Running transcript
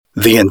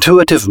The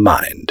Intuitive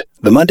Mind,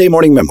 the Monday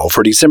Morning Memo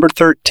for December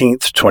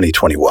 13th,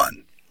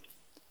 2021.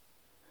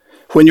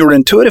 When your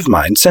intuitive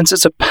mind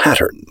senses a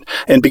pattern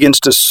and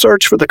begins to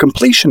search for the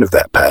completion of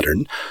that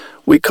pattern,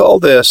 we call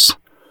this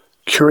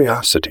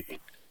curiosity.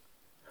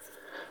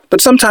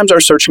 But sometimes our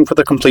searching for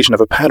the completion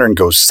of a pattern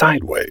goes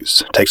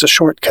sideways, takes a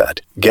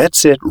shortcut,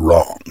 gets it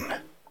wrong.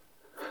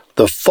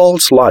 The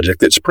false logic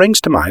that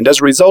springs to mind as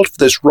a result of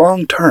this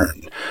wrong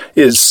turn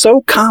is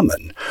so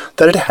common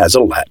that it has a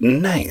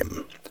Latin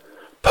name.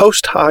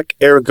 Post hoc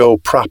ergo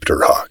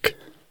propter hoc.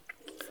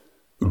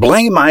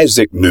 Blame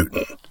Isaac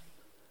Newton.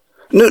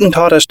 Newton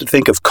taught us to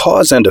think of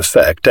cause and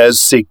effect as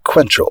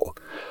sequential.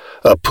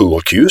 A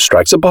pool cue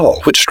strikes a ball,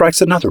 which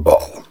strikes another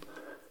ball.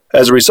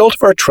 As a result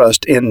of our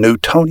trust in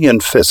Newtonian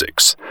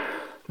physics,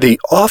 the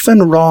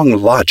often wrong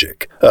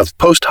logic of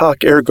post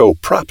hoc ergo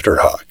propter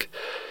hoc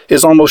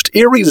is almost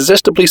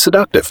irresistibly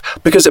seductive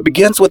because it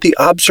begins with the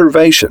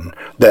observation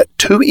that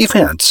two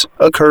events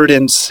occurred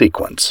in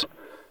sequence.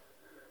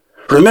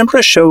 Remember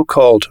a show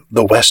called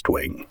The West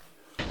Wing?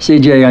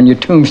 CJ, on your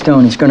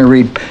tombstone, it's going to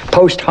read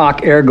post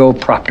hoc ergo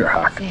propter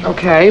hoc.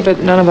 Okay, but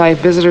none of my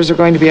visitors are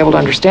going to be able to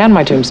understand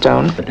my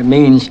tombstone. But it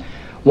means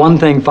one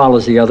thing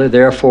follows the other,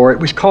 therefore it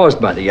was caused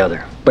by the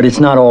other. But it's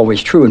not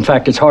always true. In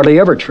fact, it's hardly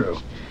ever true.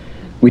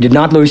 We did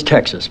not lose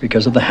Texas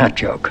because of the hat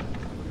joke.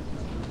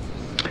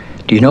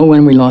 Do you know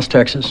when we lost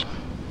Texas?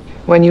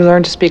 When you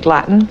learned to speak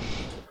Latin?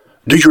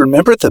 Do you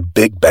remember the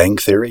Big Bang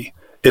Theory?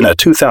 In a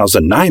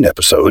 2009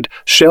 episode,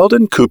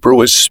 Sheldon Cooper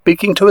was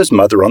speaking to his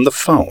mother on the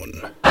phone.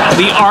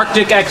 The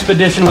Arctic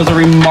expedition was a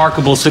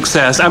remarkable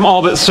success. I'm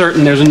all but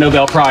certain there's a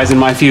Nobel Prize in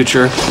my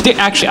future.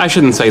 Actually, I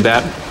shouldn't say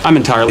that. I'm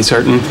entirely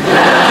certain.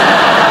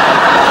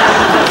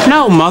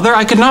 No, Mother,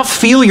 I could not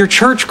feel your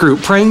church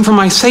group praying for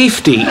my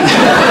safety.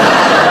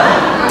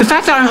 The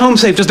fact that I'm home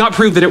safe does not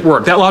prove that it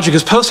worked. That logic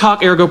is post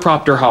hoc ergo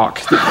propter hoc.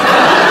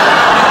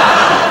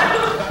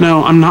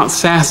 No, I'm not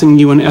sassing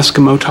you in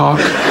Eskimo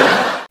talk.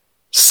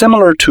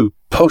 Similar to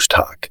post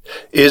hoc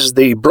is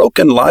the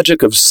broken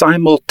logic of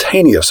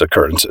simultaneous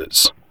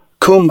occurrences.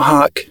 Cum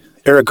hoc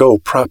ergo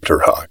propter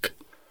hoc.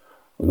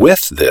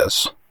 With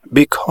this,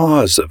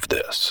 because of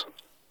this.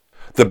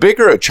 The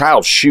bigger a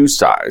child's shoe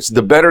size,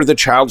 the better the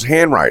child's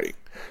handwriting.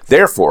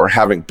 Therefore,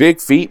 having big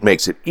feet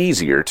makes it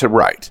easier to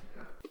write.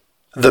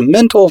 The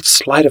mental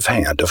sleight of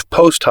hand of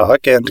post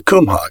hoc and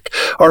cum hoc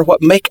are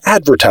what make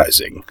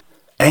advertising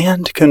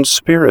and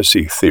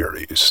conspiracy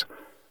theories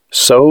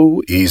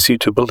so easy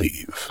to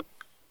believe.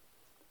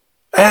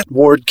 At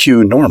Ward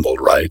Q Normal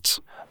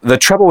writes, "The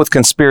trouble with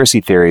conspiracy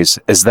theories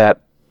is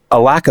that a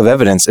lack of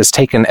evidence is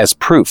taken as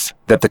proof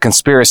that the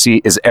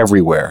conspiracy is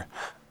everywhere.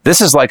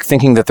 This is like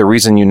thinking that the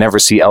reason you never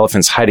see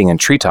elephants hiding in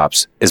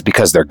treetops is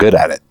because they're good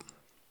at it."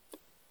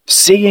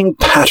 Seeing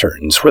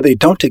patterns where they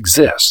don't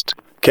exist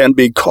can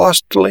be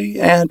costly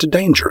and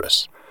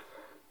dangerous.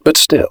 But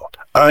still,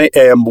 I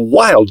am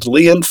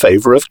wildly in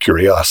favor of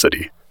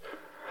curiosity.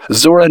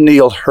 Zora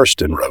Neale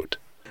Hurston wrote,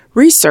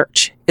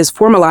 "Research is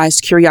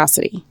formalized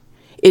curiosity.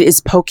 It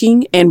is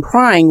poking and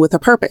prying with a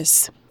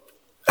purpose."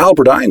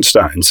 Albert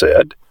Einstein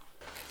said,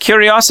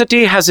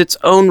 "Curiosity has its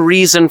own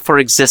reason for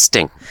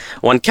existing.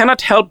 One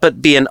cannot help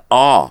but be in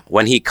awe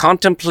when he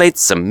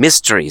contemplates the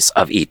mysteries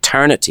of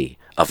eternity,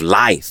 of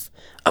life,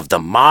 of the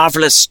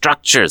marvelous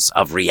structures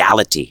of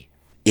reality.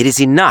 It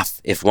is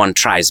enough if one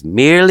tries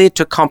merely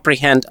to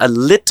comprehend a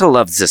little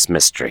of this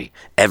mystery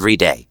every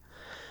day.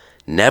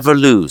 Never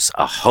lose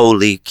a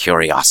holy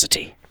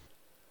curiosity."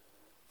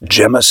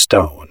 Gemma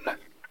Stone.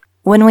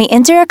 When we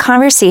enter a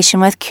conversation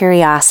with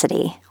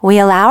curiosity, we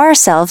allow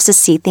ourselves to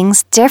see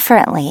things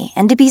differently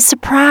and to be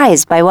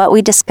surprised by what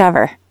we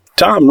discover.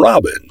 Tom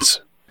Robbins.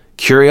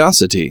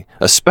 Curiosity,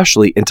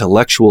 especially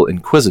intellectual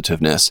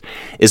inquisitiveness,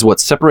 is what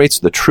separates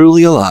the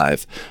truly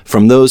alive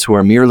from those who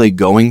are merely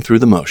going through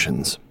the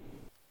motions.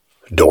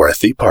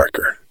 Dorothy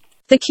Parker.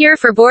 The cure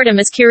for boredom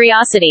is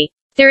curiosity.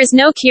 There is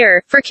no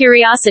cure for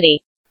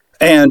curiosity.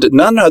 And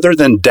none other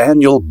than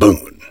Daniel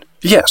Boone.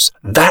 Yes,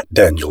 that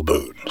Daniel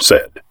Boone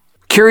said,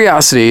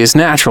 "Curiosity is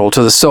natural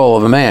to the soul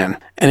of a man,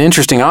 and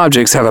interesting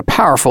objects have a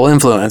powerful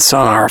influence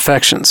on our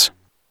affections."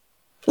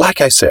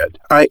 Like I said,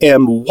 I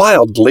am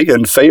wildly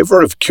in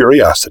favor of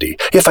curiosity.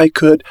 If I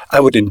could, I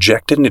would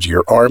inject it into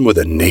your arm with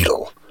a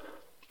needle.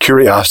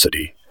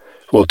 Curiosity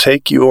will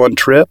take you on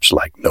trips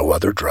like no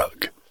other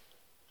drug.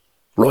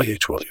 Roy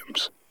H.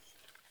 Williams.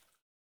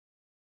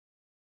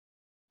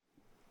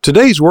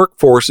 Today's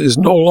workforce is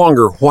no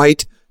longer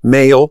white,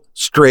 male,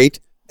 straight,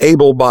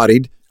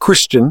 able-bodied,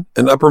 Christian,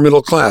 and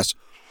upper-middle class.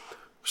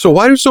 So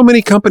why do so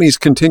many companies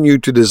continue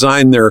to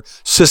design their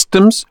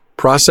systems,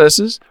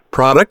 processes,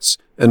 products,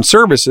 and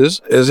services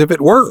as if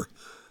it were?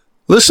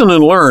 Listen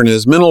and learn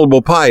as Minal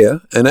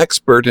Bopaya, an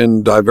expert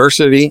in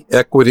diversity,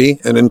 equity,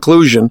 and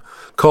inclusion,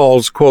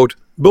 calls, quote,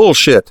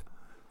 bullshit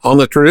on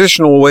the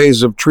traditional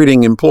ways of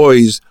treating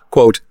employees,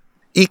 quote,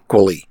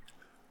 equally.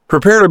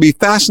 Prepare to be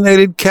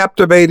fascinated,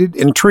 captivated,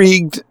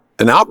 intrigued,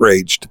 and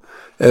outraged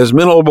as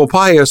Minal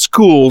Bopaya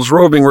schools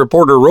roving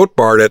reporter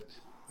Rothbard at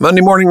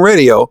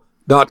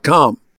MondayMorningRadio.com.